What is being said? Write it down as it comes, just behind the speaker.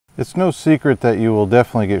It's no secret that you will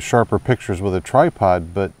definitely get sharper pictures with a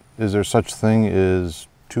tripod, but is there such thing as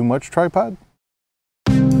too much tripod?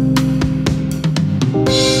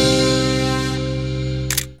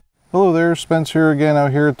 Hello there, Spence here again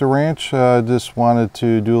out here at the ranch. Just wanted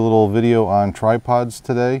to do a little video on tripods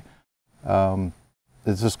today.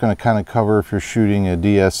 It's just going to kind of cover if you're shooting a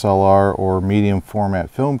DSLR or medium format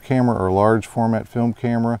film camera or large format film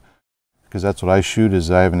camera, because that's what I shoot.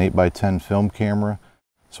 Is I have an 8x10 film camera.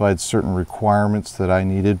 So I had certain requirements that I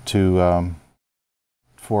needed to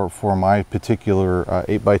for my particular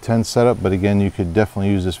 8x10 setup. But again, you could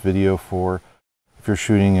definitely use this video for if you're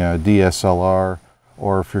shooting a DSLR,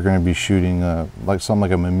 or if you're going to be shooting like something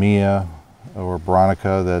like a Mamiya or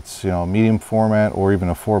Bronica that's, you know, medium format, or even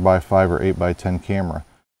a 4x5 or 8x10 camera.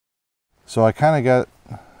 So I kind of got,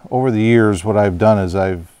 over the years, what I've done is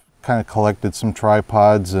I've kind of collected some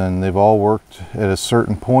tripods, and they've all worked at a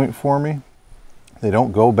certain point for me. They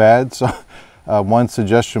don't go bad. So one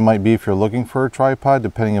suggestion might be, if you're looking for a tripod,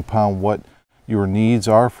 depending upon what your needs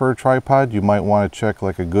are for a tripod, you might want to check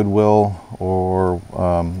like a Goodwill or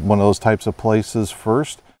one of those types of places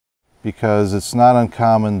first, because it's not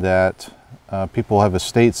uncommon that people have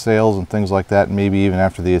estate sales and things like that. Maybe even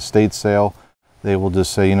after the estate sale, they will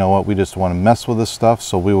just say, you know what, we just want to mess with this stuff,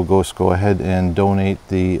 so we will go ahead and donate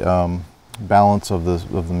the balance of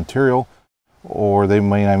the material. Or they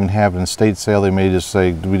may not even have an estate sale. They may just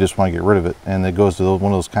say, we just want to get rid of it, and it goes to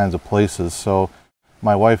one of those kinds of places. So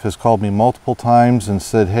my wife has called me multiple times and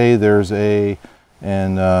said, hey, there's a,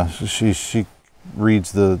 and she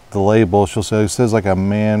reads the label. She'll say, it says like a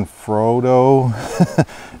Manfrotto.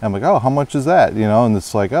 I'm like, oh, how much is that? You know, and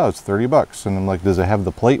it's like, oh, it's 30 bucks. And I'm like, does it have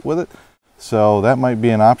the plate with it? So that might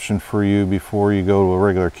be an option for you before you go to a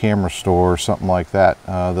regular camera store or something like that.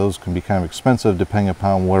 Those can be kind of expensive depending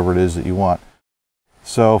upon whatever it is that you want.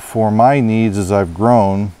 So for my needs, as I've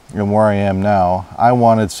grown and where I am now, I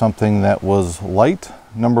wanted something that was light.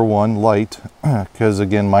 Number one, light, because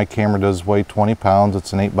again, my camera does weigh 20 pounds.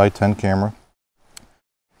 It's an 8x10 camera.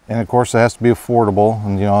 And of course, it has to be affordable.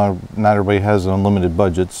 And you know, not everybody has an unlimited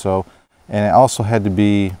budget. So, and it also had to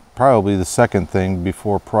be, probably the second thing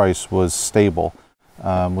before price, was stable,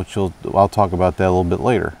 which I'll talk about that a little bit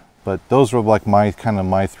later. But those were like my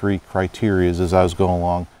three criteria as I was going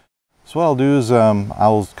along. So what I'll do is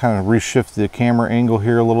I'll kind of reshift the camera angle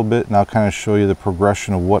here a little bit, and I'll kind of show you the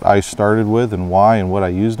progression of what I started with and why and what I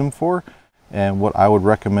used them for, and what I would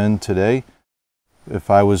recommend today if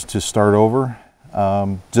I was to start over.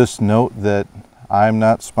 Just note that I'm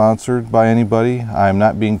not sponsored by anybody. I'm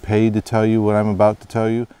not being paid to tell you what I'm about to tell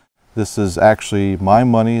you. This is actually my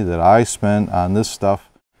money that I spent on this stuff,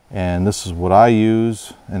 and this is what I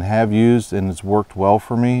use and have used, and it's worked well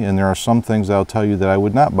for me. And there are some things I'll tell you that I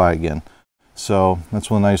would not buy again. So that's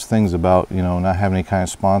one of the nice things about, you know, not having any kind of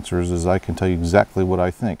sponsors, is I can tell you exactly what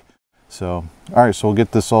I think. So, all right, so we'll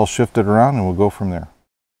get this all shifted around and we'll go from there.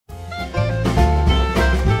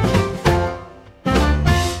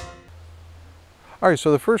 All right,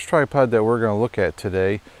 so the first tripod that we're going to look at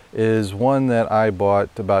today is one that I bought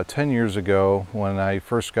about 10 years ago when I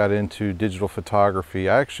first got into digital photography.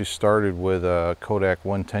 I actually started with a Kodak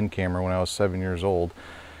 110 camera when I was 7 years old.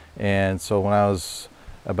 And so when I was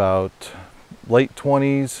about late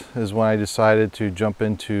 20s is when I decided to jump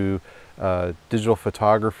into digital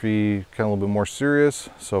photography, kind of a little bit more serious.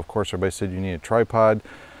 So of course everybody said you need a tripod.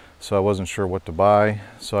 So I wasn't sure what to buy.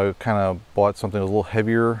 So I kind of bought something that was a little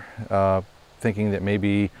heavier, thinking that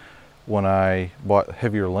maybe when I bought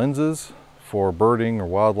heavier lenses for birding or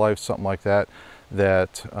wildlife, something like that,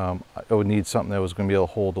 that I would need something that was going to be able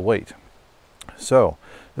to hold the weight. So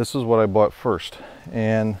this is what I bought first,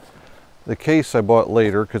 and the case I bought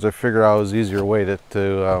later because I figured out it was an easier way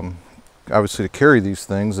to obviously to carry these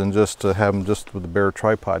things and just to have them just with a bare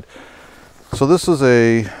tripod. So this is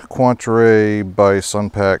a Quantaray by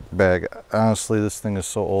Sunpack bag. Honestly, this thing is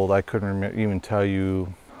so old I couldn't even tell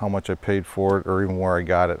you how much I paid for it or even where I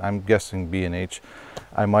got it. I'm guessing B&H.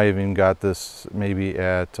 I might have even got this maybe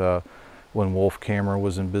at when Wolf Camera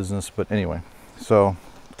was in business, but anyway. So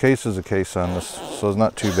case is a case on this, so it's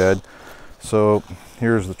not too bad. So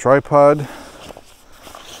here's the tripod.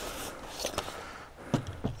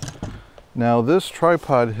 Now this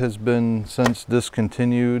tripod has been since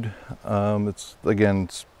discontinued.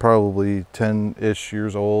 It's probably 10-ish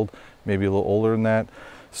years old, maybe a little older than that.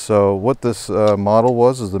 So what this model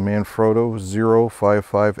was is the Manfrotto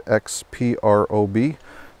 055XPROB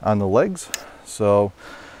on the legs. So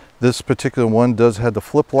this particular one does have the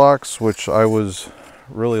flip locks, which I was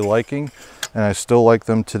really liking, and I still like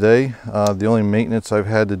them today. The only maintenance I've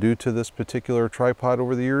had to do to this particular tripod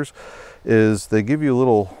over the years is they give you a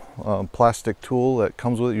little plastic tool that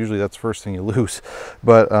comes with it. Usually that's the first thing you lose,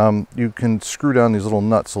 but you can screw down these little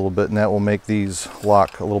nuts a little bit, and that will make these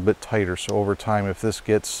lock a little bit tighter. So over time, if this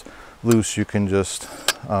gets loose, you can just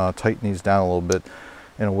tighten these down a little bit,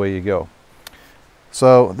 and away you go.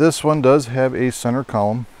 So this one does have a center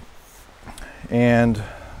column, and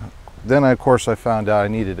then of course I found out I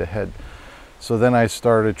needed a head. So then I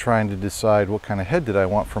started trying to decide what kind of head did I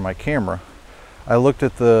want for my camera. I looked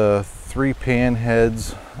at the 3-pan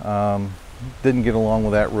heads, didn't get along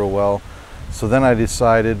with that real well. So then I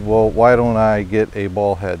decided, well, why don't I get a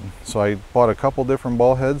ball head? So I bought a couple different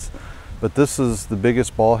ball heads, but this is the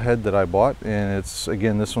biggest ball head that I bought, and it's,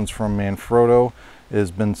 again, this one's from Manfrotto. It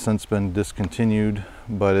has since been discontinued,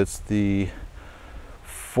 but it's the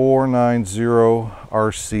 490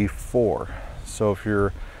 RC4. So if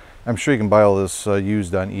you're, I'm sure you can buy all this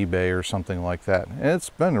used on eBay or something like that. And it's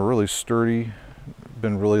been a really sturdy,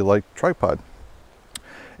 been really light tripod.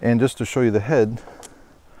 And just to show you the head,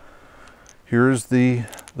 here's the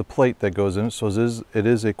plate that goes in it. So it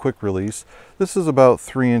is a quick release. This is about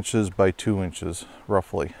 3 inches by 2 inches,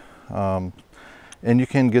 roughly. And you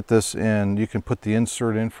can get this in, you can put the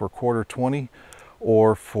insert in for 1/4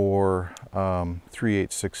 or for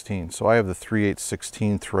 3/8 16. So I have the 3/8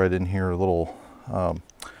 16 thread in here, a little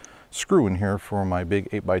screw in here for my big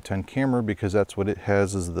 8x10 camera, because that's what it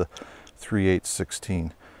has, is the 3/8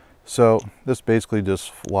 16. So this basically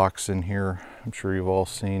just locks in here. I'm sure you've all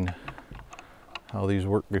seen how these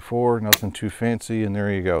work before, nothing too fancy, and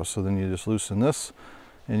there you go. So then you just loosen this,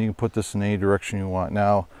 and you can put this in any direction you want.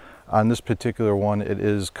 Now on this particular one, it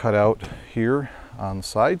is cut out here on the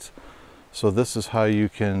sides. So this is how you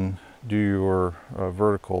can do your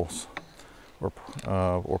verticals or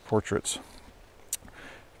portraits.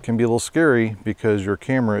 It can be a little scary because your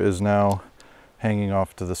camera is now hanging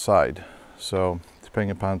off to the side. So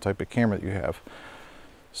depending upon the type of camera that you have.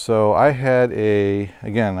 So I had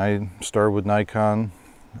again, I started with Nikon.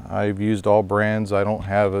 I've used all brands. I don't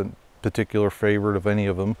have a particular favorite of any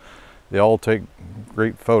of them. They all take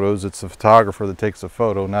great photos. It's the photographer that takes the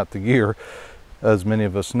photo, not the gear, as many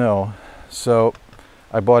of us know. So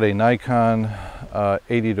I bought a Nikon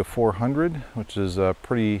 80-400, which is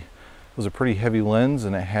was a pretty heavy lens,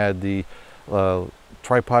 and it had the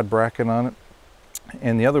tripod bracket on it.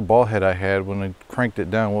 And the other ball head I had, when I cranked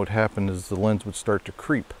it down, what would happen is the lens would start to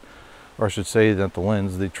creep. Or I should say that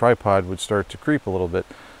the tripod would start to creep a little bit.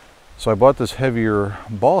 So I bought this heavier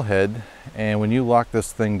ball head, and when you lock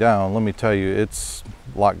this thing down, let me tell you, it's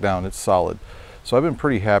locked down, it's solid. So I've been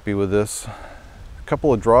pretty happy with this. A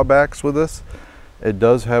couple of drawbacks with this: it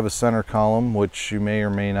does have a center column, which you may or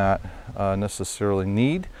may not necessarily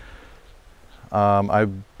need.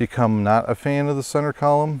 I've become not a fan of the center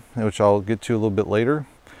column, which I'll get to a little bit later.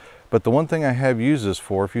 But the one thing I have used this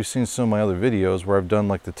for, if you've seen some of my other videos where I've done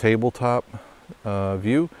like the tabletop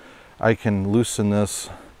view, I can loosen this.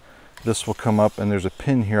 This will come up, and there's a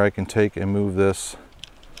pin here I can take and move this.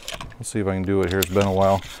 Let's see if I can do it here. It's been a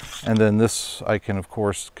while. And then this I can, of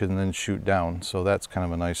course, then shoot down. So that's kind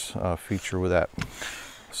of a nice feature with that.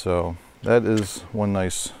 So that is one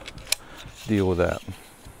nice deal with that.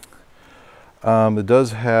 It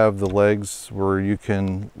does have the legs where you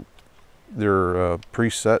can, they're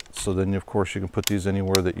preset, so then of course you can put these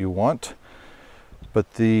anywhere that you want.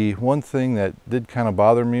 But the one thing that did kind of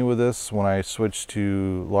bother me with this when I switched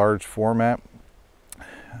to large format,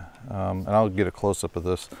 and I'll get a close-up of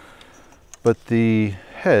this, but the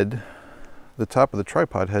head, the top of the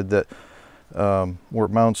tripod head, that where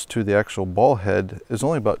it mounts to the actual ball head, is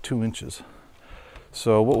only about 2 inches.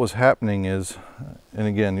 So what was happening is, and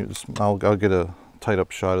again, I'll get a tight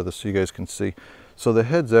up shot of this so you guys can see. So the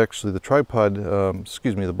head's actually, the tripod,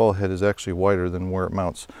 the ball head is actually wider than where it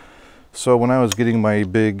mounts. So when I was getting my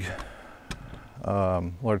big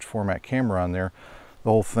large format camera on there, the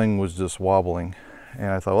whole thing was just wobbling.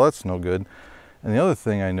 And I thought, well, that's no good. And the other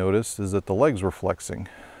thing I noticed is that the legs were flexing.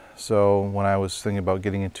 So when I was thinking about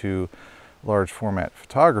getting into large format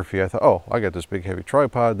photography, I thought, oh, I got this big heavy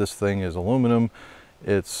tripod. This thing is aluminum.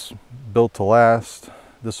 It's built to last.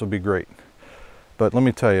 This will be great. But let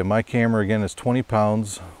me tell you, my camera, again, is 20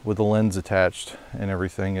 pounds with the lens attached and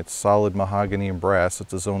everything. It's solid mahogany and brass.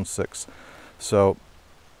 It's a Zone 6. So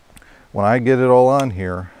when I get it all on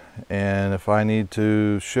here, and if I need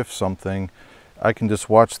to shift something, I can just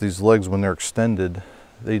watch these legs when they're extended.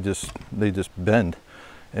 They just bend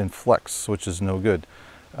and flex, which is no good.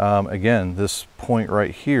 Again, this point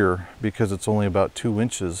right here, because it's only about 2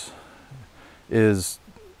 inches, this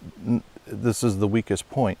is the weakest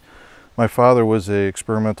point. My father was an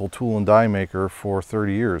experimental tool and die maker for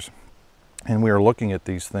 30 years. And we were looking at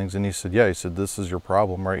these things, and he said, yeah, he said, this is your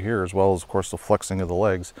problem right here, as well as, of course, the flexing of the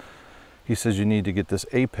legs. He says you need to get this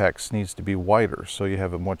apex, needs to be wider so you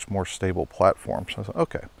have a much more stable platform. So I said,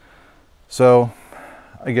 okay. So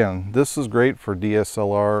again, this is great for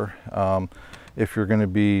DSLR. If you're going to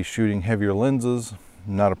be shooting heavier lenses,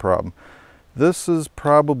 not a problem. This is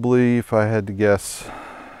probably, if I had to guess,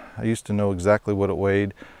 I used to know exactly what it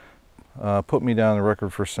weighed. Put me down the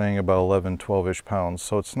record for saying about 11, 12-ish pounds.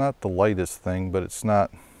 So it's not the lightest thing, but it's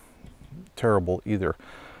not terrible either.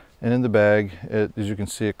 And in the bag, as you can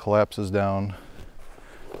see, it collapses down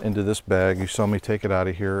into this bag. You saw me take it out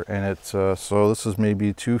of here, and it's so this is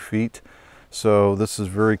maybe 2 feet. So this is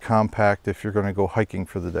very compact if you're going to go hiking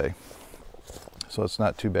for the day. So it's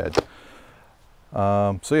not too bad.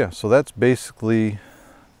 So yeah, so that's basically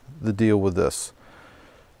the deal with this.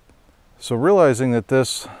 So realizing that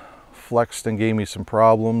this flexed and gave me some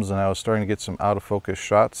problems, and I was starting to get some out of focus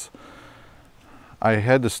shots, I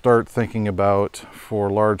had to start thinking about,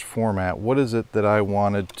 for large format, what is it that I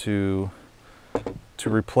wanted to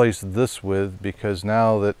replace this with, because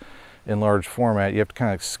now that in large format you have to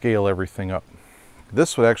kind of scale everything up.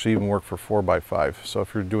 This would actually even work for 4x5. So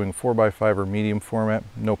if you're doing 4x5 or medium format,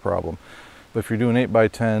 no problem. But if you're doing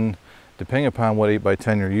 8x10, depending upon what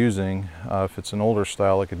 8x10 you're using, if it's an older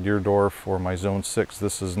style like a Deerdorf or my Zone 6,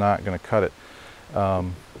 this is not going to cut it.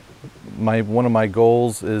 One of my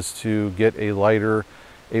goals is to get a lighter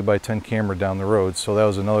 8x10 camera down the road. So that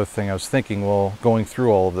was another thing I was thinking while going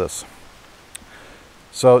through all of this.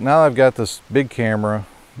 So now I've got this big camera,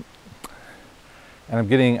 and I'm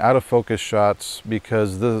getting out of focus shots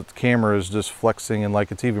because the camera is just flexing, and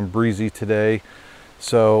like it's even breezy today.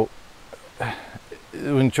 So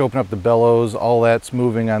when you open up the bellows, all that's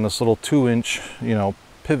moving on this little 2-inch,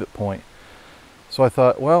 pivot point. So I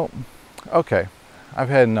thought, well, okay, I've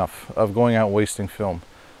had enough of going out wasting film.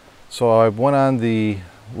 So I went on the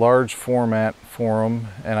large format forum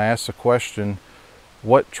and I asked the question,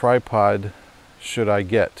 what tripod should I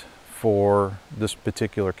get for this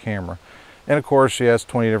particular camera? And of course, you ask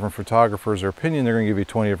 20 different photographers their opinion, they're going to give you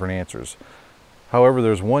 20 different answers. However,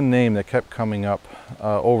 there's one name that kept coming up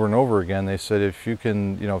over and over again. They said, if you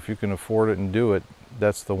can afford it and do it,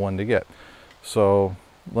 that's the one to get. So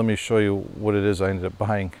let me show you what it is I ended up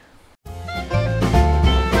buying.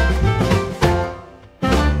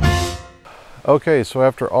 Okay, so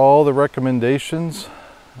after all the recommendations,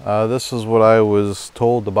 this is what I was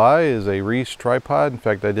told to buy, is a Reese tripod. In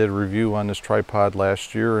fact, I did a review on this tripod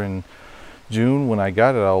last year in June when I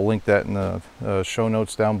got it. I'll link that in the show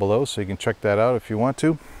notes down below, so you can check that out if you want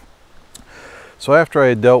to. So after I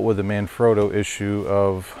had dealt with the Manfrotto issue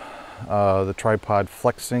of the tripod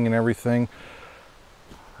flexing and everything,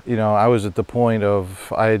 I was at the point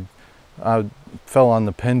of I fell on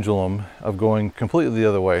the pendulum of going completely the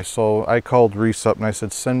other way. So I called Reese up and I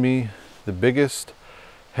said, send me the biggest,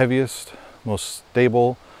 heaviest, most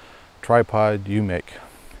stable tripod you make.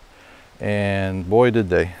 And boy did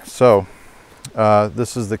they. So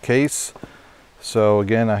this is the case. So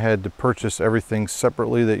again, I had to purchase everything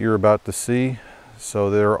separately that you're about to see. So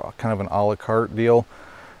they're kind of an a la carte deal.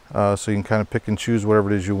 So you can kind of pick and choose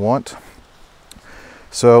whatever it is you want.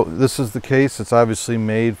 So this is the case. It's obviously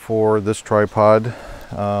made for this tripod.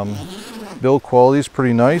 Build quality is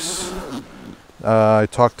pretty nice. I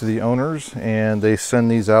talked to the owners and they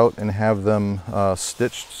send these out and have them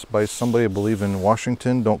stitched by somebody, I believe in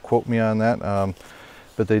Washington. Don't quote me on that.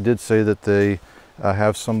 But they did say that they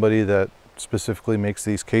have somebody that specifically makes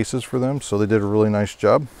these cases for them. So they did a really nice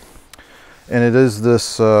job. And it is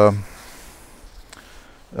this, oh,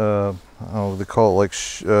 they call it like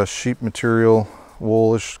sheep material,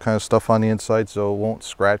 woolish kind of stuff on the inside, so it won't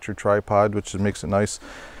scratch your tripod, which makes it nice.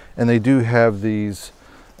 And they do have these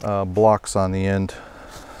blocks on the end.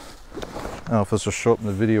 I don't know if this will show up in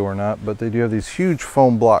the video or not, but they do have these huge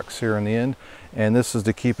foam blocks here in the end, and this is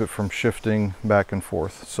to keep it from shifting back and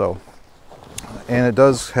forth. So, and it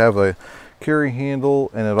does have a carry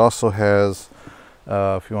handle, and it also has,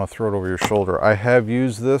 if you want to throw it over your shoulder. I have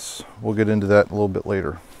used this. We'll get into that a little bit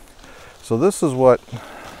later. So this is what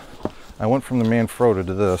I went from the Manfrotto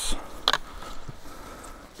to this.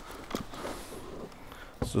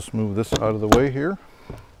 Let's just move this out of the way here.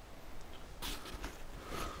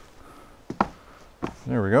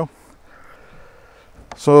 There we go.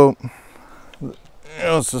 So,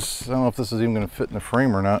 it's just, I don't know if this is even going to fit in the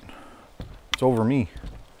frame or not. It's over me.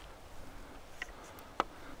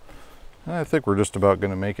 I think we're just about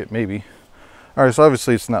going to make it, maybe. All right, so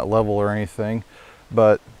obviously it's not level or anything,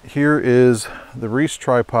 but here is the Reese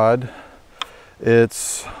tripod.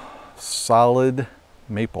 It's solid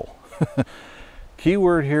maple.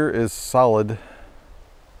 Keyword here is solid.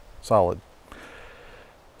 Solid.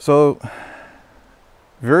 So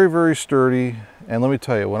very, very sturdy. And let me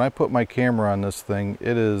tell you, when I put my camera on this thing,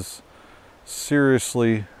 it is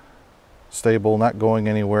seriously stable, not going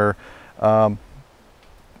anywhere. The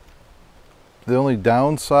only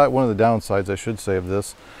downside, one of the downsides I should say of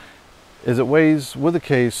this, is it weighs, with the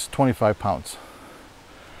case, 25 pounds.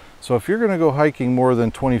 So if you're going to go hiking more than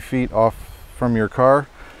 20 feet off from your car,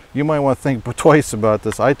 you might want to think twice about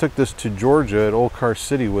this. I took this to Georgia at Old Car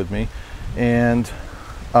City with me, and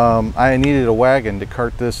I needed a wagon to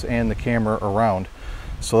cart this and the camera around.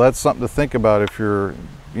 So that's something to think about if you're,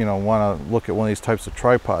 you know, want to look at one of these types of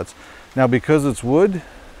tripods. Now, because it's wood,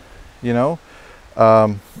 you know,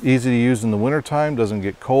 easy to use in the wintertime, doesn't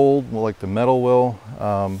get cold like the metal will,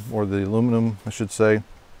 or the aluminum, I should say.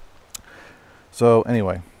 So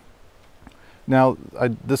anyway, now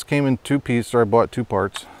this came in two pieces, or I bought two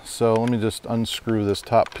parts. So let me just unscrew this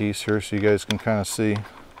top piece here so you guys can kind of see.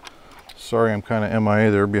 Sorry, I'm kind of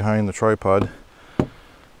MIA there behind the tripod. All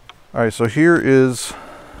right, so here's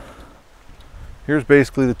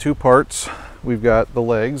basically the two parts. We've got the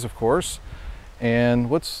legs, of course. And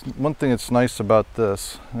what's one thing that's nice about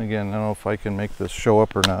this, and again, I don't know if I can make this show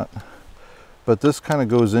up or not, but this kind of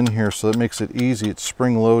goes in here, so that makes it easy. It's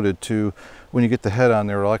spring loaded to, when you get the head on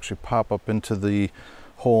there, it'll actually pop up into the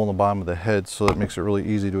hole in the bottom of the head, so that makes it really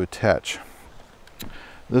easy to attach.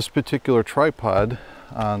 This particular tripod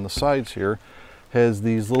on the sides here has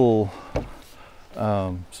these little,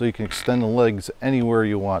 so you can extend the legs anywhere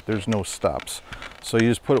you want. There's no stops. So you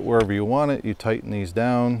just put it wherever you want it, you tighten these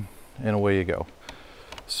down, and away you go.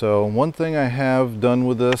 So one thing I have done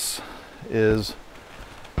with this is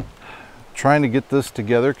trying to get this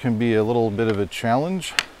together can be a little bit of a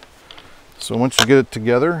challenge. So once you get it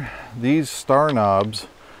together, these star knobs,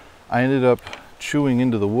 I ended up chewing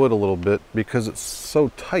into the wood a little bit because it's so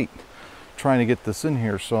tight trying to get this in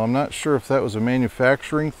here. So I'm not sure if that was a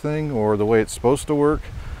manufacturing thing or the way it's supposed to work.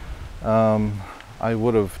 I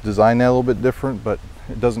would have designed that a little bit different, but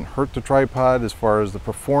it doesn't hurt the tripod as far as the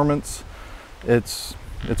performance. It's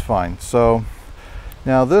fine. So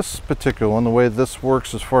now this particular one, the way this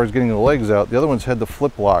works as far as getting the legs out, the other ones had the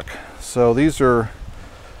flip lock. So these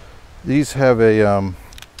have a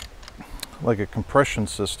like a compression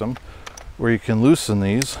system where you can loosen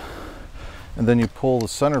these, and then you pull the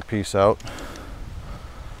centerpiece out.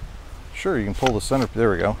 Sure, you can pull the center.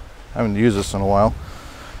 There we go. I haven't used this in a while.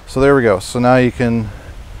 So there we go. So now you can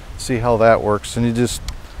see how that works, and you just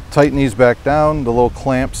tighten these back down. The little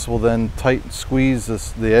clamps will then squeeze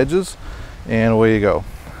the edges, and away you go.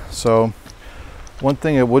 So one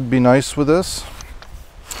thing that would be nice with this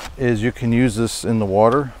is you can use this in the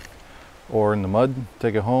water or in the mud.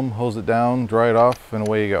 Take it home, hose it down, dry it off, and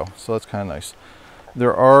away you go. So that's kind of nice.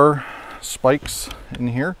 There are spikes in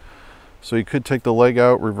here, so you could take the leg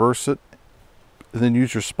out, reverse it, and then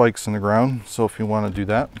use your spikes in the ground. So if you want to do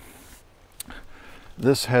that.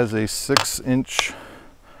 This has a 6-inch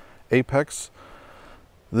apex.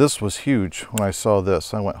 This was huge when I saw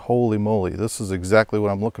this. I went, holy moly, this is exactly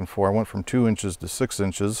what I'm looking for. I went from 2 inches to 6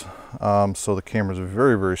 inches. So the camera's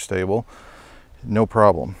very, very stable. No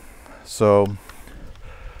problem. So,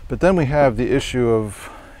 but then we have the issue of,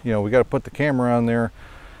 you know, we got to put the camera on there.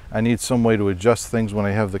 I need some way to adjust things when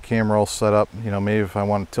I have the camera all set up. You know, maybe if I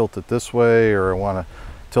want to tilt it this way, or I want to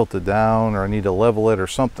tilt it down, or I need to level it or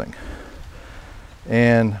something.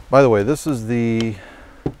 And by the way, this is the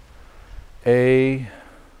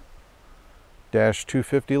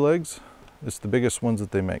A-250 legs. It's the biggest ones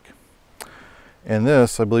that they make. And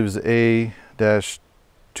this, I believe, is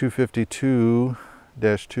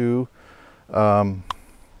A-252-2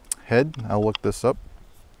 head. I'll look this up,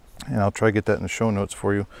 and I'll try to get that in the show notes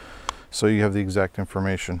for you so you have the exact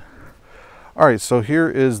information. All right, so here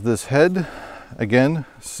is this head. Again,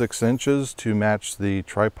 6 inches to match the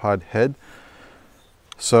tripod head.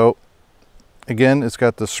 So again, it's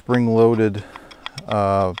got the spring-loaded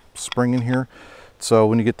spring in here. So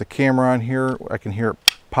when you get the camera on here, I can hear it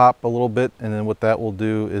pop a little bit, and then what that will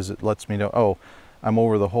do is it lets me know, oh, I'm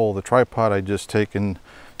over the hole of the tripod. I just take the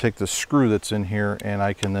screw that's in here, and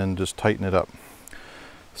I can then just tighten it up.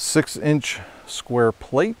 6-inch square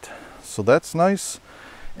plate, so that's nice.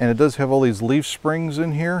 And it does have all these leaf springs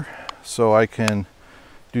in here, so I can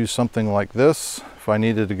do something like this. If I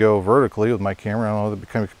needed to go vertically with my camera, I don't know, that'd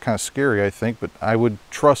be kind of scary, I think, but I would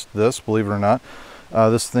trust this, believe it or not.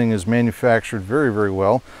 This thing is manufactured very, very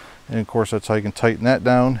well. And of course, that's how you can tighten that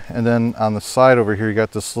down. And then on the side over here, you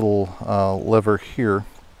got this little lever here.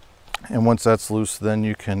 And once that's loose, then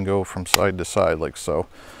you can go from side to side like so.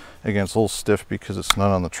 Again, it's a little stiff because it's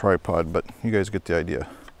not on the tripod, but you guys get the idea.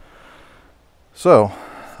 So,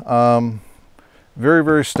 very,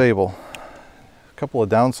 very stable. couple of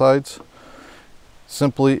downsides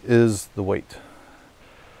simply is the weight.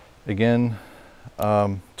 Again,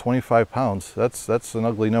 25 pounds, that's an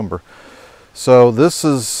ugly number. So this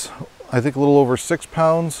is, I think, a little over 6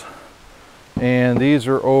 pounds, and these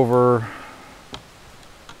are over,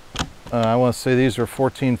 I want to say these are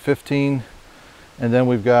 14, 15, and then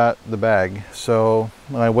we've got the bag. So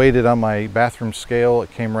when I weighed it on my bathroom scale,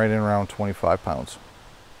 it came right in around 25 pounds.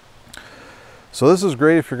 So this is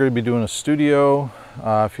great if you're going to be doing a studio,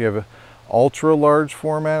 if you have an ultra large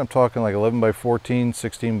format. I'm talking like 11 by 14,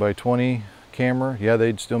 16 by 20 camera. Yeah,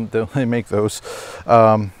 they make those.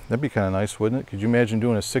 That'd be kind of nice, wouldn't it? Could you imagine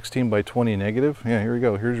doing a 16 by 20 negative? Yeah, here we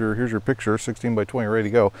go. Here's your picture, 16 by 20, ready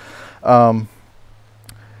to go.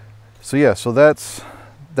 So yeah, so that's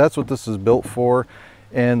what this is built for.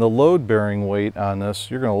 And the load bearing weight on this,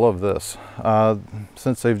 you're going to love this.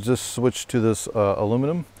 Since they've just switched to this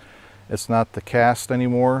aluminum, it's not the cast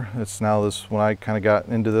anymore. It's now this, when I kind of got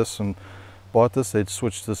into this and bought this, they'd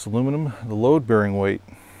switched to this aluminum. The load bearing weight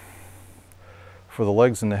for the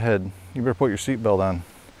legs and the head, you better put your seatbelt on,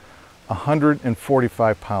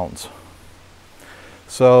 145 pounds.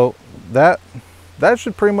 So that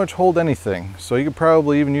should pretty much hold anything. So you could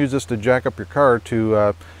probably even use this to jack up your car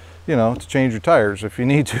to, you know, to change your tires if you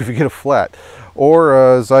need to, if you get a flat. Or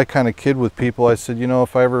as I kind of kid with people, I said, you know,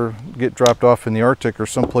 if I ever get dropped off in the Arctic or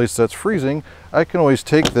someplace that's freezing, I can always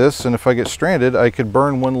take this, and if I get stranded, I could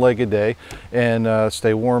burn one leg a day and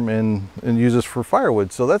stay warm and use this for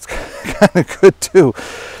firewood. So that's kind of good too.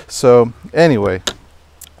 So anyway,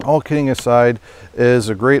 all kidding aside, is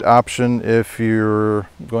a great option if you're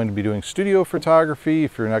going to be doing studio photography,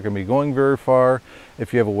 if you're not going to be going very far,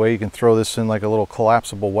 if you have a way you can throw this in like a little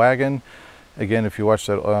collapsible wagon. Again, if you watch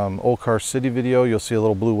that Old Car City video, you'll see a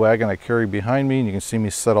little blue wagon I carry behind me, and you can see me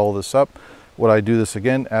set all this up. Would I do this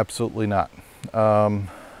again? Absolutely not.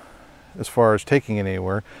 As far as taking it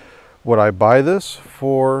anywhere, would I buy this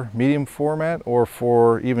for medium format or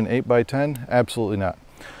for even 8 by 10? Absolutely not.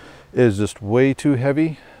 It is just way too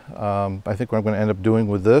heavy. I think what I'm going to end up doing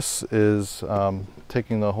with this is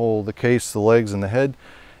taking the case, the legs, and the head,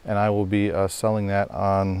 and I will be selling that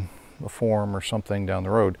on a forum or something down the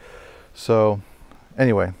road. So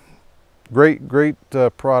anyway, great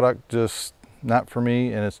product, just not for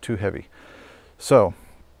me, and it's too heavy. So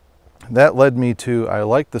that led me to, I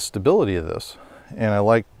like the stability of this, and I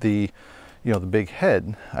like the, you know, the big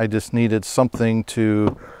head. I just needed something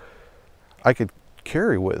I could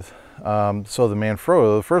carry with. So the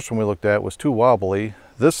Manfrotto, the first one we looked at, was too wobbly.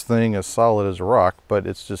 This thing is solid as a rock, but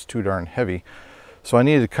it's just too darn heavy. So I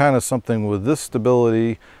needed kind of something with this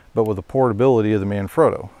stability, but with the portability of the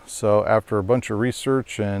Manfrotto. So after a bunch of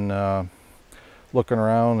research and looking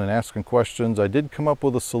around and asking questions, I did come up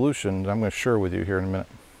with a solution that I'm going to share with you here in a minute.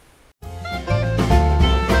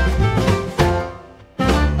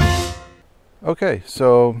 Okay,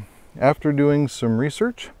 so after doing some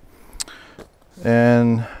research,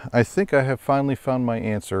 and I think I have finally found my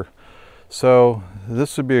answer. So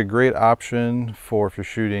this would be a great option for if you're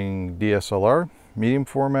shooting DSLR, medium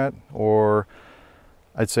format, or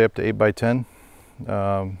I'd say up to 8 by 10.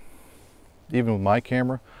 Even with my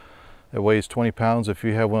camera, it weighs 20 pounds. If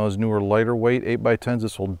you have one of those newer lighter weight 8 by 10s,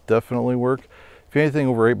 this will definitely work. If anything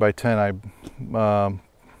over 8 by 10,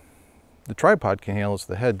 the tripod can handle. It's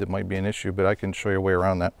the head that might be an issue, but I can show you a way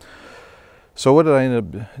around that. So what did I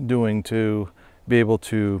end up doing to be able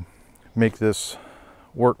to make this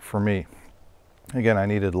work for me? Again, I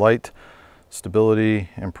needed light, stability,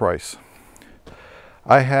 and price.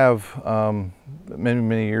 I have,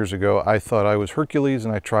 many years ago, I thought I was Hercules,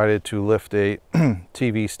 and I tried to lift a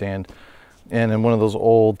TV stand. And in one of those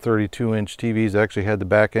old 32-inch TVs, I actually had the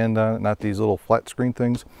back end on it, not these little flat screen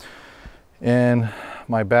things. And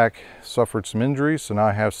my back suffered some injuries, so now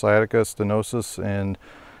I have sciatica, stenosis, and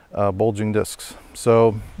bulging discs.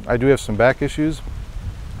 So I do have some back issues.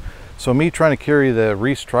 So me trying to carry the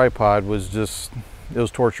Reese tripod was just, it was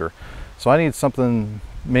torture. So I need something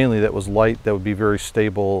mainly that was light, that would be very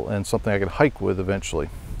stable, and something I could hike with eventually.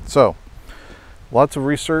 So lots of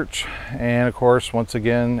research, and of course, once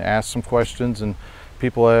again, ask some questions, and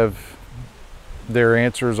people have their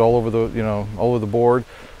answers all over the, you know, all over the board.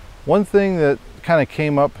 One thing that kind of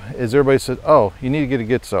came up is everybody said, oh, you need to get a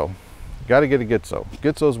Gitzo. Got to get a Gitzo.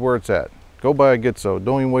 Gitzo's where it's at. Go buy a Gitzo.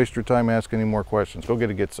 Don't even waste your time asking any more questions. Go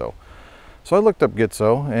get a Gitzo. So I looked up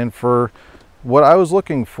Gitzo, and for what I was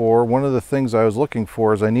looking for, one of the things I was looking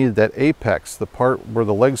for is I needed that apex, the part where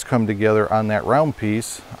the legs come together on that round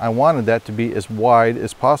piece. I wanted that to be as wide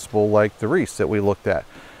as possible, like the Reese that we looked at.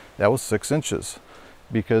 That was 6 inches,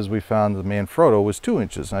 because we found the Manfrotto was 2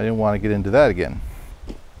 inches, and I didn't want to get into that again.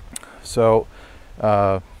 So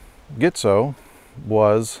Gitzo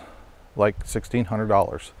was like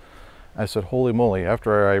 $1,600. I said, holy moly.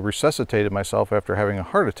 After I resuscitated myself after having a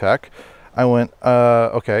heart attack, I went,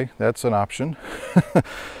 okay, that's an option.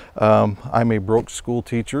 I'm a broke school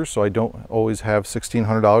teacher, so I don't always have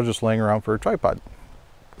 $1,600 just laying around for a tripod.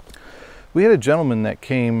 We had a gentleman that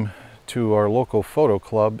came to our local photo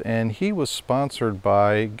club, and he was sponsored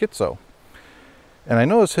by Gitzo. And I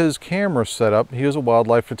noticed his camera setup. He was a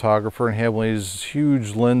wildlife photographer and had one of these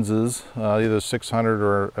huge lenses, either 600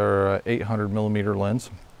 or 800 millimeter lens,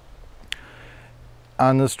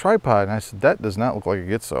 on this tripod. And I said, that does not look like a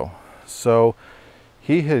Gitzo. So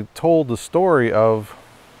he had told the story of,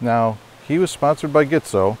 now he was sponsored by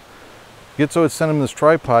Gitzo. Gitzo had sent him this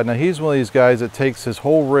tripod. Now he's one of these guys that takes his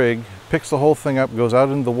whole rig, picks the whole thing up, goes out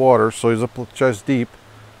into the water, so he's up chest deep.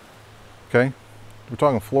 Okay, we're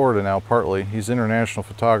talking Florida now partly. He's an international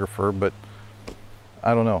photographer, but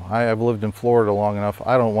I don't know. I've lived in Florida long enough.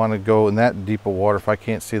 I don't want to go in that deep of water if I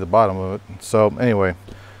can't see the bottom of it. So anyway,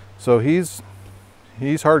 so he's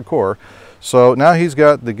hardcore. So now he's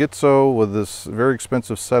got the Gitzo with this very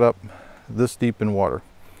expensive setup this deep in water.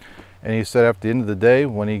 And he said after the end of the day,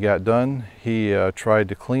 when he got done, he tried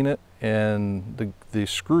to clean it, and the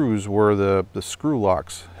screws where the screw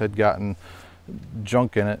locks had gotten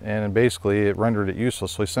junk in it, and basically it rendered it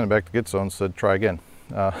useless. So he sent it back to Gitzo and said, try again.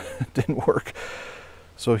 It didn't work.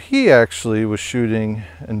 So he actually was shooting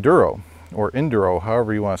enduro, or enduro,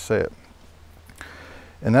 however you want to say it.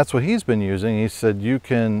 And that's what he's been using. He said you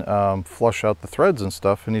can flush out the threads and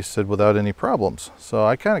stuff, and he said without any problems. So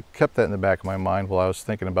I kind of kept that in the back of my mind while I was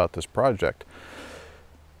thinking about this project.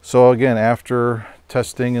 So again, after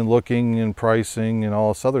testing and looking and pricing and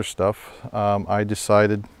all this other stuff, I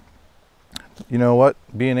decided, you know what,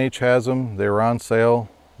 B&H has them, they were on sale,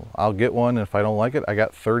 I'll get one, and if I don't like it, I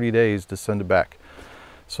got 30 days to send it back.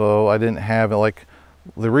 So I didn't have it like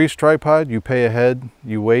the Reese tripod, you pay ahead,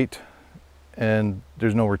 you wait, and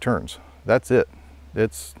there's no returns. That's it.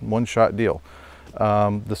 It's one-shot deal.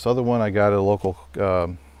 This other one I got at a local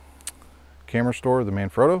camera store, the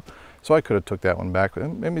Manfrotto, so I could have took that one back. I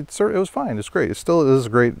mean, it was fine. It's great. It still is a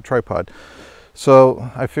great tripod.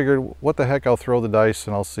 So I figured, what the heck, I'll throw the dice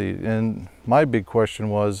and I'll see. And my big question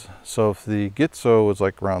was, so if the Gitzo was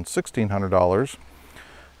like around $1,600,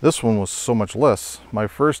 this one was so much less. My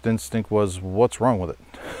first instinct was, what's wrong with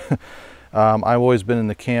it? I've always been in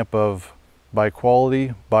the camp of buy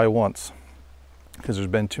quality, buy once, because there's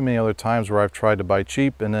been too many other times where I've tried to buy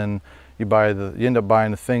cheap, and then you end up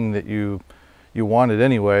buying the thing that you wanted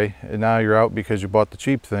anyway, and now you're out because you bought the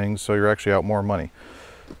cheap thing, so you're actually out more money.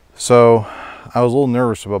 So I was a little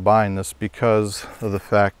nervous about buying this because of the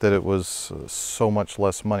fact that it was so much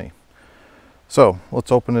less money. So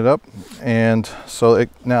let's open it up. And so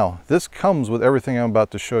now this comes with everything I'm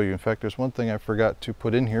about to show you. In fact, there's one thing I forgot to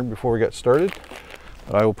put in here before we got started.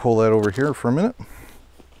 I will pull that over here for a minute.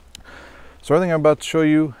 So everything I'm about to show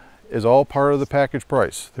you is all part of the package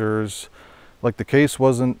price. There's, like, the case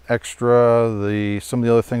wasn't extra, some of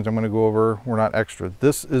the other things I'm going to go over were not extra.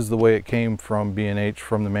 This is the way it came from B&H,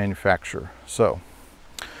 from the manufacturer. So,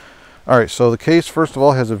 all right, so the case, first of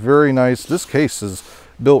all, has a very nice, this case is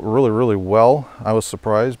built really, really well. I was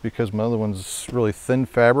surprised because my other one's really thin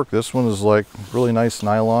fabric. This one is like really nice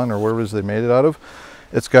nylon or whatever it is they made it out of.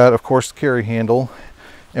 It's got, of course, the carry handle.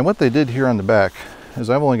 And what they did here on the back is,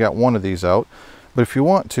 I've only got one of these out, but if you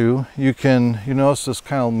want to, you notice this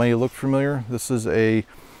kind of may look familiar. This is a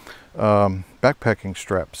backpacking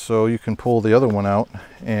strap. So you can pull the other one out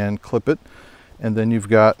and clip it, and then you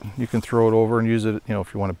can throw it over and use it,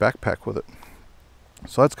 if you want to backpack with it.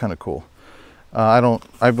 So that's kind of cool.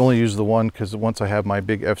 I've only used the one because once I have my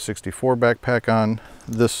big F64 backpack on,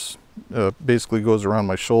 this basically goes around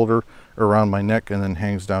my shoulder, around my neck, and then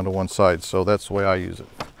hangs down to one side. So that's the way I use it.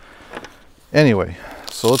 Anyway,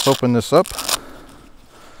 so let's open this up.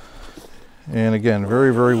 And again,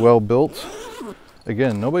 very, very well built.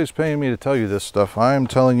 Again, nobody's paying me to tell you this stuff. I'm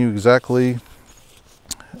telling you exactly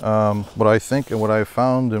what I think and what I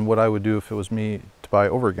found and what I would do if it was me to buy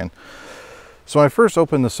over again. So when I first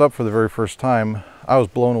opened this up for the very first time, I was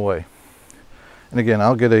blown away. And again,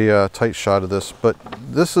 I'll get a tight shot of this, but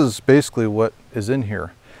this is basically what is in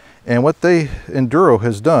here. And what Enduro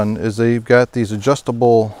has done is they've got these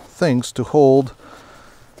adjustable things to hold,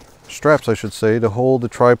 straps I should say, to hold the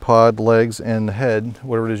tripod legs and the head,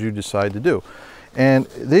 whatever it is you decide to do. And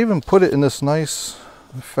they even put it in this nice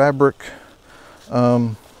fabric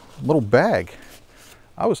little bag.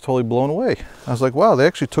 I was totally blown away. I was like, wow, they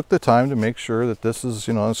actually took the time to make sure that this is,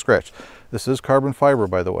 unscratched. This is carbon fiber,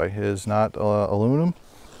 by the way. It is not aluminum.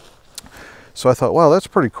 So I thought, wow, that's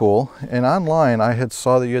pretty cool. And online, I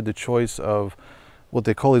saw that you had the choice of what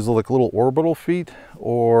they call these little orbital feet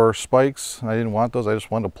or spikes. I didn't want those. I just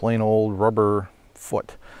wanted a plain old rubber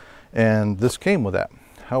foot, and this came with that.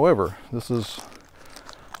 However, this is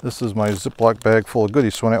my Ziploc bag full of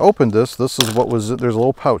goodies. So when I opened this is what was it. There's a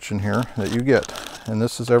little pouch in here that you get, and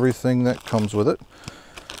this is everything that comes with it.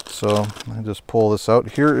 So I just pull this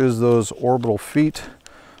out. Here is those orbital feet.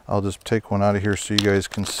 I'll just take one out of here so you guys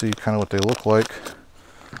can see kind of what they look like.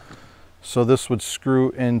 So this would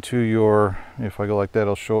screw into your, if I go like that,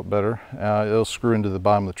 it'll show it better. It'll screw into the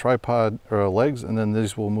bottom of the tripod or legs, and then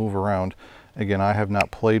these will move around. Again, I have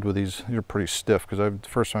not played with these. These are pretty stiff because the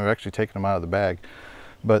first time I've actually taken them out of the bag.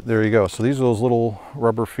 But there you go. So these are those little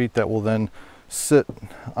rubber feet that will then sit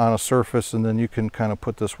on a surface, and then you can kind of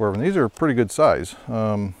put this wherever. And these are pretty good size.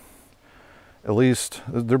 At least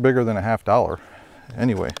they're bigger than $50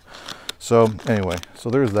 anyway. So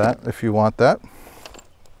there's that if you want that.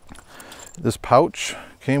 This pouch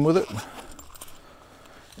came with it,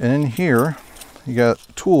 and in here you got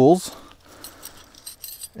tools,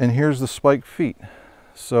 and here's the spike feet.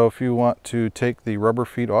 So if you want to take the rubber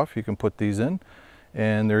feet off, you can put these in,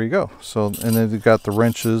 and there you go. So, and then you've got the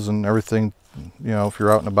wrenches and everything, you know, if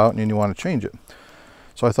you're out and about and you want to change it.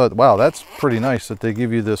 So I thought, wow, that's pretty nice that they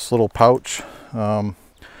give you this little pouch. And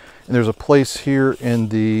there's a place here in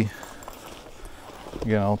the,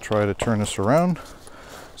 again, I'll try to turn this around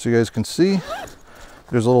so you guys can see.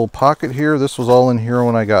 There's a little pocket here. This was all in here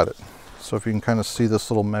when I got it. So if you can kind of see this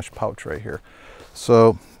little mesh pouch right here.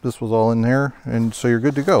 So this was all in there, and so you're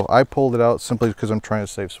good to go. I pulled it out simply because I'm trying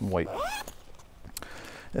to save some weight.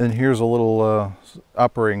 And here's a little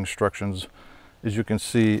operating instructions. As you can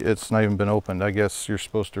see, it's not even been opened. I guess you're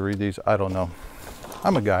supposed to read these. I don't know.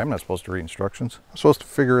 I'm a guy. I'm not supposed to read instructions. I'm supposed to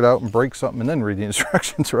figure it out and break something and then read the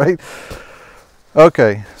instructions, right?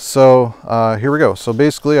 Okay, so here we go. So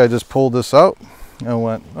basically, I just pulled this out and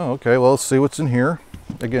went, oh, okay, well, let's see what's in here.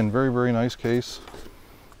 Again, very, very nice case.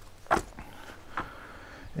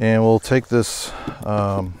 And we'll take this.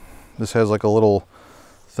 This has like a little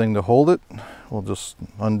thing to hold it. We'll just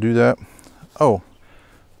undo that. Oh,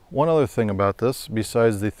 one other thing about this,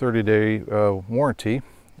 besides the 30-day warranty,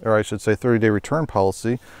 or I should say 30-day return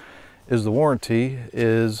policy, is the warranty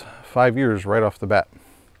is 5 years right off the bat.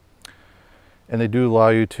 And they do allow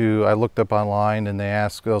you to, I looked up online and they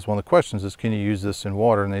asked, that was one of the questions, is can you use this in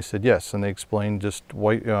water? And they said yes, and they explained just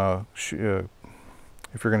if you're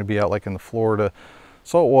going to be out like in the Florida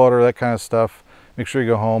salt water, that kind of stuff, make sure you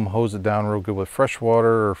go home, hose it down real good with fresh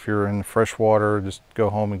water, or if you're in fresh water, just go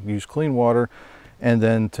home and use clean water, and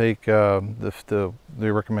then take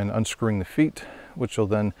they recommend unscrewing the feet, which will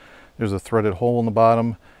then, there's a threaded hole in the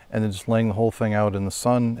bottom, and then just laying the whole thing out in the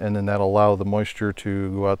sun, and then that'll allow the moisture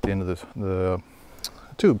to go out the end of the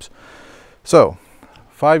tubes. So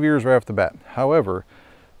 5 years right off the bat. However,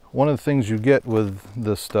 one of the things you get with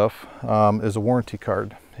this stuff is a warranty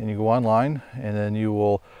card, and you go online and then you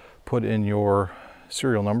will put in your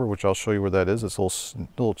serial number, which I'll show you where that is. It's a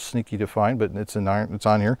little sneaky to find, but it's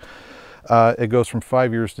on here. It goes from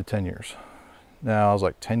 5 years to 10 years. Now I was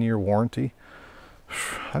like, 10-year warranty?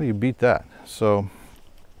 How do you beat that? So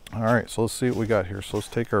all right, so let's see what we got here. So let's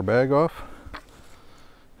take our bag off.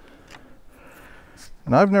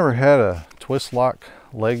 Now I've never had a twist lock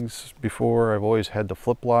legs before. I've always had the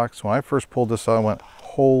flip locks. When I first pulled this out, I went,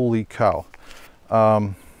 holy cow.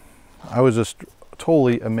 I was just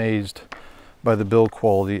totally amazed by the build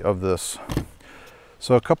quality of this.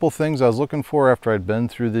 So a couple things I was looking for after I'd been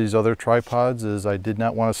through these other tripods is I did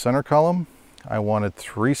not want a center column. I wanted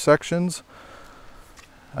 3 sections.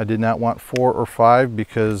 I did not want 4 or 5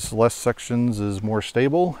 because less sections is more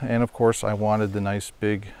stable. And of course I wanted the nice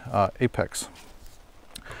big apex.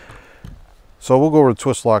 So we'll go over the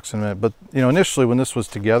twist locks in a minute. But you know, initially when this was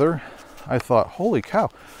together, I thought, holy cow.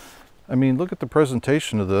 I mean, look at the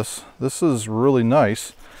presentation of this. This is really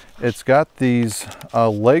nice. It's got these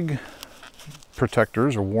leg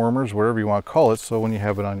protectors or warmers, whatever you want to call it. So when you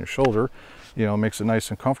have it on your shoulder, you know, it makes it nice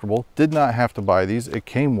and comfortable. Did not have to buy these. It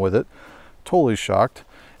came with it. Totally shocked.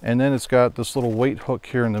 And then it's got this little weight hook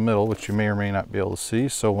here in the middle, which you may or may not be able to see.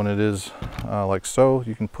 So when it is like so,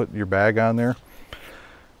 you can put your bag on there.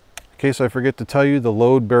 In case I forget to tell you, the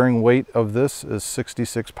load bearing weight of this is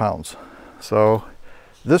 66 pounds. So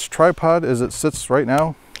this tripod, as it sits right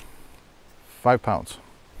now, 5 pounds.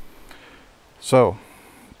 So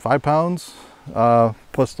 5 pounds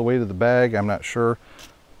plus the weight of the bag, I'm not sure.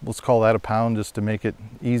 Let's call that a pound just to make it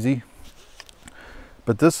easy.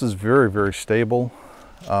 But this is very, very stable.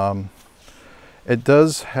 It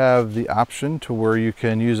does have the option to where you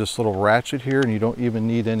can use this little ratchet here and you don't even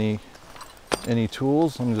need any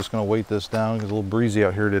tools. I'm just going to weight this down because it's a little breezy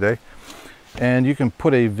out here today. And you can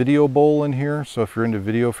put a video bowl in here, so if you're into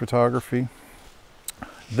video photography.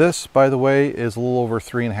 This, by the way, is a little over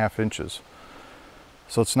 3.5 inches.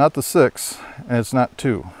 So it's not the 6 and it's not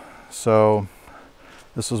 2. So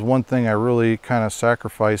this is one thing I really kind of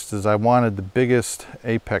sacrificed, is I wanted the biggest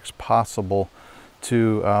apex possible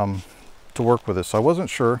to work with this. So I wasn't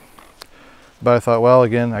sure, but I thought, well,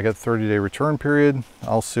 again, I got 30-day return period.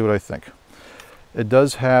 I'll see what I think. It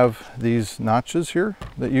does have these notches here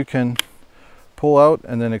that you can pull out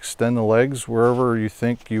and then extend the legs wherever you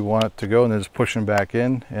think you want it to go, and then just push them back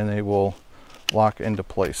in and they will lock into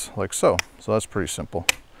place like so. So that's pretty simple.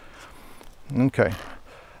 Okay.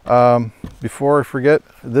 Before I forget,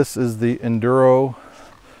 this is the Enduro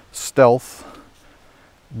Stealth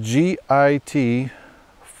GIT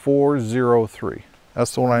 403.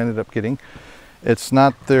 That's the one I ended up getting. It's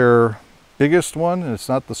not their biggest one and it's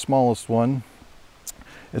not the smallest one.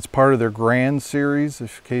 It's part of their Grand series, in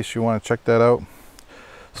case you want to check that out.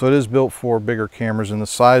 So it is built for bigger cameras, and the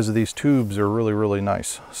size of these tubes are really, really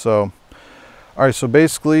nice. So, all right, so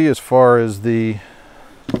basically, as far as the,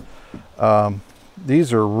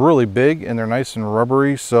 these are really big and they're nice and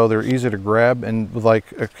rubbery, so they're easy to grab, and with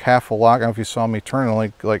like a half a lock, I don't know if you saw me turn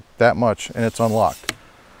it like that much, and it's unlocked.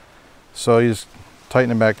 So you just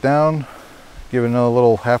tighten it back down, give it another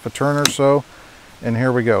little half a turn or so, and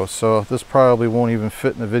here we go. So this probably won't even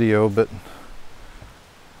fit in the video, but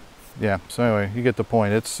yeah, so anyway, you get the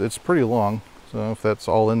point. It's pretty long, so I don't know if that's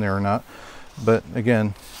all in there or not. But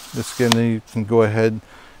again, you can go ahead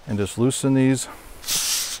and just loosen these.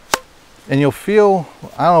 And you'll feel,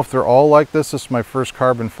 I don't know if they're all like this. This is my first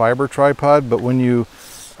carbon fiber tripod, but when you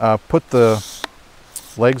put the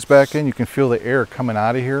legs back in, you can feel the air coming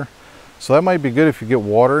out of here. So that might be good if you get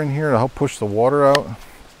water in here to help push the water out.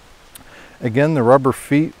 Again, the rubber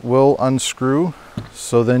feet will unscrew,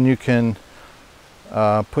 so then you can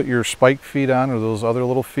put your spike feet on, or those other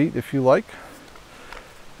little feet if you like.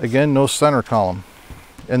 Again, no center column.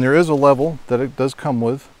 And there is a level that it does come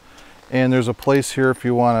with. And there's a place here if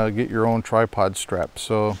you want to get your own tripod strap.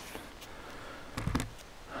 So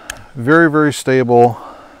very, very stable,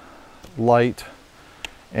 light.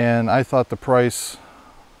 And I thought the price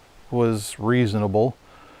was reasonable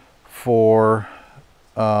for,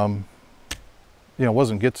 you know, it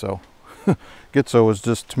wasn't Gitzo. Gitzo was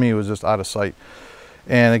just, to me, was just out of sight.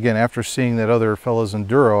 And again, after seeing that other fella's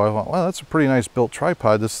Enduro, I thought, well, that's a pretty nice built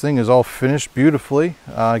tripod. This thing is all finished beautifully,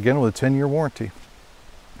 again, with a 10-year warranty.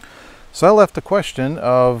 So I left the question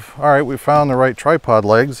of, all right, we found the right tripod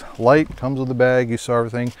legs. Light, comes with the bag, you saw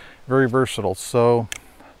everything, very versatile. So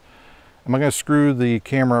am I going to screw the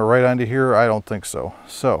camera right onto here? I don't think so.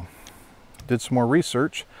 So did some more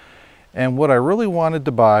research. And what I really wanted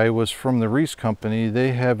to buy was from the Reese company.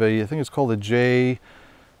 They have a, I think it's called a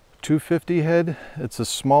J250 head. It's a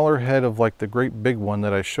smaller head of like the great big one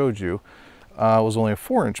that I showed you. It was only a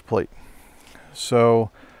 4-inch plate.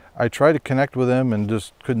 So I tried to connect with them and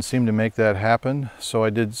just couldn't seem to make that happen. So I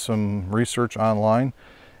did some research online,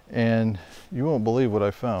 and you won't believe what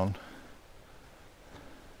I found.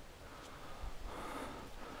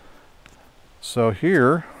 So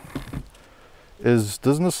here is,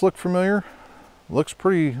 doesn't this look familiar? Looks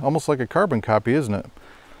pretty, almost like a carbon copy, isn't it?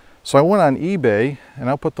 So I went on eBay, and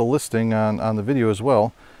I'll put the listing on the video as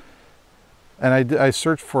well. And I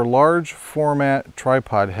searched for large format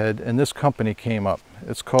tripod head, and this company came up.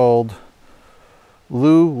 It's called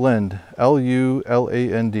Luland,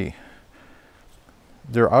 L-U-L-A-N-D.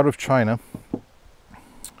 They're out of China.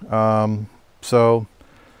 So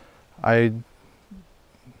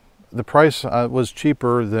the price was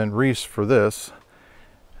cheaper than Reese for this.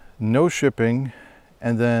 No shipping,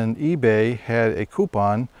 and then eBay had a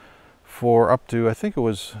coupon for up to, I think it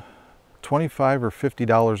was $25 or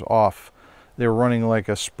 $50 off. They were running like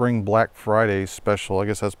a spring Black Friday special. I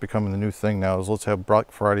guess that's becoming the new thing now, is let's have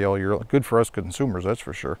Black Friday all year. Good for us consumers, that's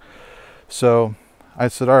for sure. So I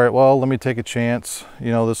said, all right, well, let me take a chance.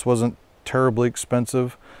 You know, this wasn't terribly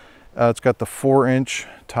expensive. It's got the 4-inch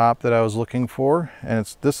top that I was looking for, and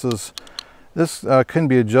this can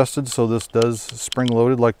be adjusted, so this does spring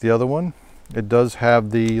loaded like the other one. It does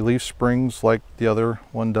have the leaf springs like the other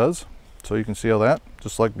one does, so you can see all that,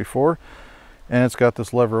 just like before. And it's got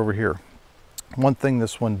this lever over here. One thing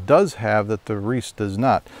this one does have that the Reese does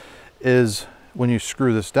not is when you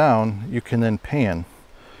screw this down, you can then pan.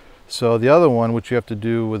 So the other one, which you have to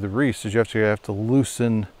do with the Reese, is you have to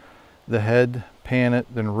loosen the head, pan it,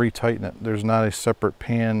 then retighten it. There's not a separate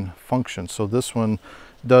pan function. So this one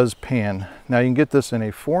does pan. Now you can get this in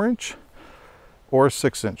a 4-inch or a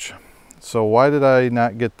 6-inch. So why did I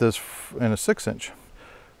not get this in a 6-inch?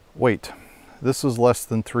 Weight. This is less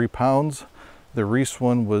than 3 pounds. The Reese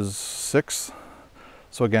one was 6.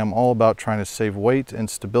 So again, I'm all about trying to save weight and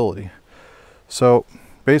stability. So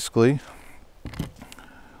basically,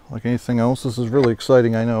 like anything else, this is really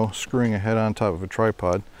exciting, I know, screwing a head on top of a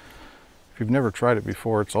tripod. If you've never tried it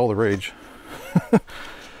before, it's all the rage.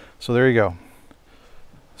 So there you go.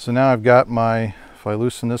 So now I've got my, if I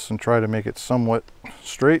loosen this and try to make it somewhat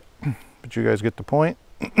straight, but you guys get the point.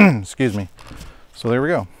 Excuse me. So there we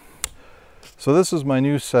go. So this is my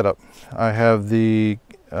new setup. I have the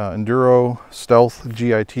Enduro Stealth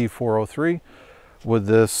GIT 403 with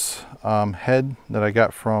this head that I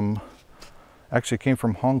got from, actually came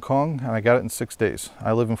from Hong Kong, and I got it in 6 days.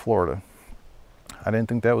 I live in Florida. I didn't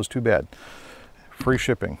think that was too bad. Free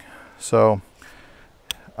shipping. So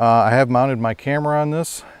I have mounted my camera on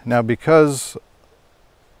this. Now because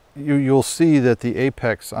you'll see that the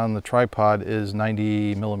apex on the tripod is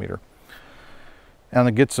 90 millimeter. On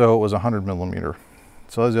the Gitzo it was 100 millimeter.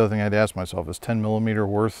 So that's the other thing I had to ask myself, is 10 millimeter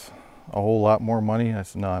worth a whole lot more money? I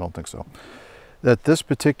said, no, I don't think so. That this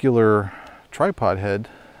particular tripod head,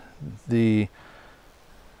 the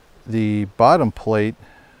bottom plate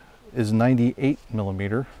is 98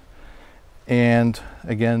 millimeter, and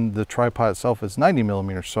again the tripod itself is 90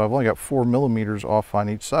 millimeters, so I've only got 4 millimeters off on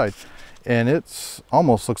each side, and it's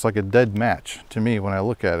almost looks like a dead match to me when I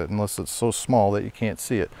look at it, unless it's so small that you can't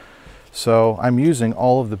see it. So I'm using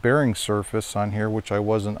all of the bearing surface on here, which I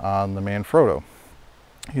wasn't on the Manfrotto.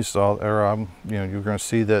 You saw, or you know, you're going to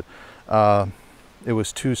see that it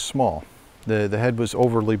was too small. The head was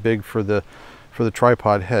overly big for the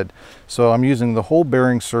tripod head. So I'm using the whole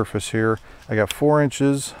bearing surface here. I got 4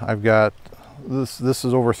 inches. I've got this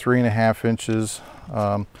is over 3.5 inches.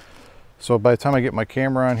 So by the time I get my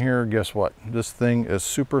camera on here, guess what? This thing is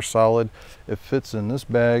super solid. It fits in this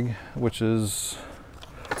bag, which is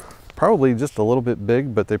probably just a little bit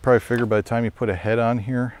big, but they probably figured by the time you put a head on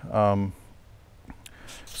here.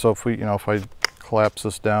 So if we, you know, if I collapse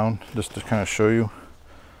this down just to kind of show you,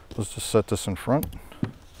 let's just set this in front.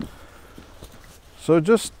 So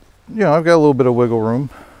just, you know, I've got a little bit of wiggle room,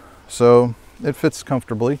 so it fits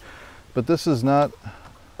comfortably, but this is not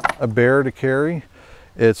a bear to carry.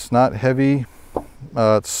 It's not heavy,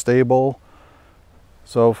 it's stable.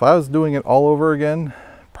 So if I was doing it all over again,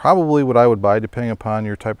 probably what I would buy, depending upon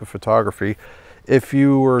your type of photography, if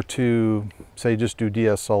you were to say just do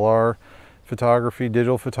DSLR photography,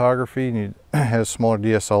 digital photography, and you had a smaller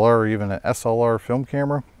DSLR or even an SLR film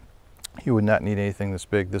camera, you would not need anything this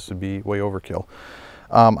big. This would be way overkill.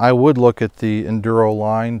 I would look at the Enduro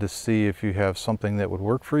line to see if you have something that would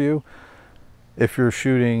work for you. If you're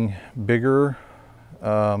shooting bigger,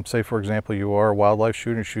 say for example you are a wildlife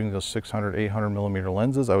shooter, shooting those 600, 800 millimeter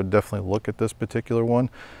lenses, I would definitely look at this particular one.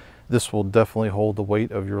 This will definitely hold the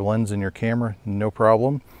weight of your lens in your camera, no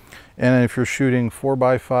problem. And if you're shooting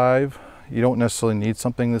 4x5, you don't necessarily need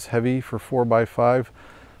something this heavy for 4x5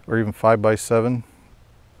 or even 5x7.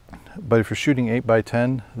 But if you're shooting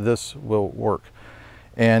 8x10, this will work.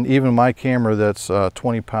 And even my camera that's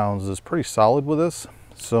 20 pounds is pretty solid with this.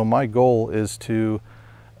 So my goal is to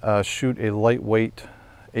shoot a lightweight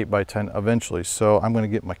 8x10 eventually. So I'm going to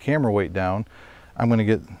get my camera weight down. I've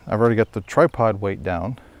already got the tripod weight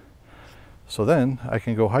down. So then I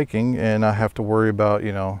can go hiking and not have to worry about,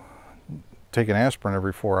 you know, taking aspirin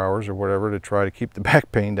every 4 hours or whatever to try to keep the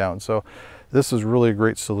back pain down. So this is really a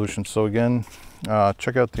great solution. So again,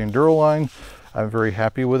 check out the Enduro line. I'm very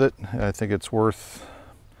happy with it. I think it's worth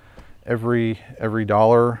every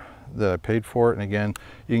dollar that I paid for it. And again,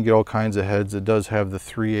 you can get all kinds of heads. It does have the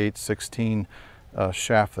 3/8/16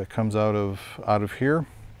 shaft that comes out of here.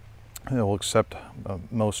 It will accept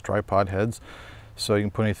most tripod heads, so you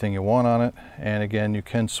can put anything you want on it. And again, you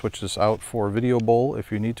can switch this out for a video bowl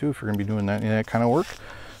if you need to, if you're going to be doing that kind of work.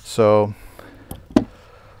 So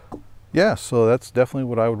yeah, so that's definitely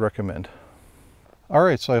what I would recommend. All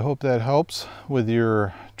right, so I hope that helps with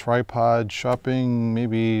your tripod shopping,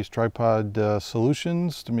 maybe tripod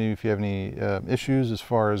solutions, to maybe if you have any issues as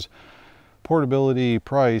far as portability,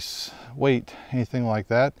 price, weight, anything like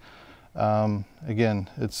that. Again,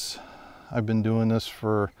 I've been doing this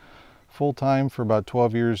for full-time for about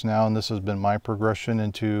 12 years now, and this has been my progression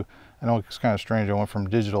into, I know it's kind of strange, I went from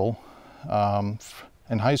digital.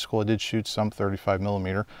 In high school I did shoot some 35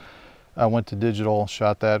 millimeter. I went to digital,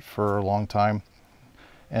 shot that for a long time,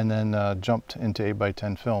 and then jumped into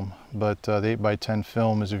 8x10 film. But the 8x10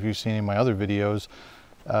 film, as if you've seen in my other videos,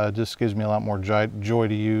 just gives me a lot more joy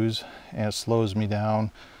to use, and it slows me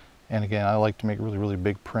down. And again, I like to make really, really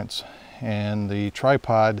big prints. And the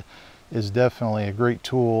tripod is definitely a great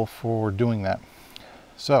tool for doing that.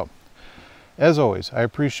 So As always, I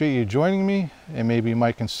appreciate you joining me, and maybe you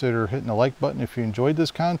might consider hitting the like button if you enjoyed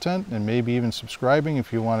this content, and maybe even subscribing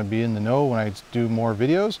if you want to be in the know when I do more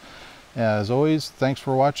videos. As always, thanks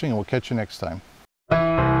for watching, and we'll catch you next time.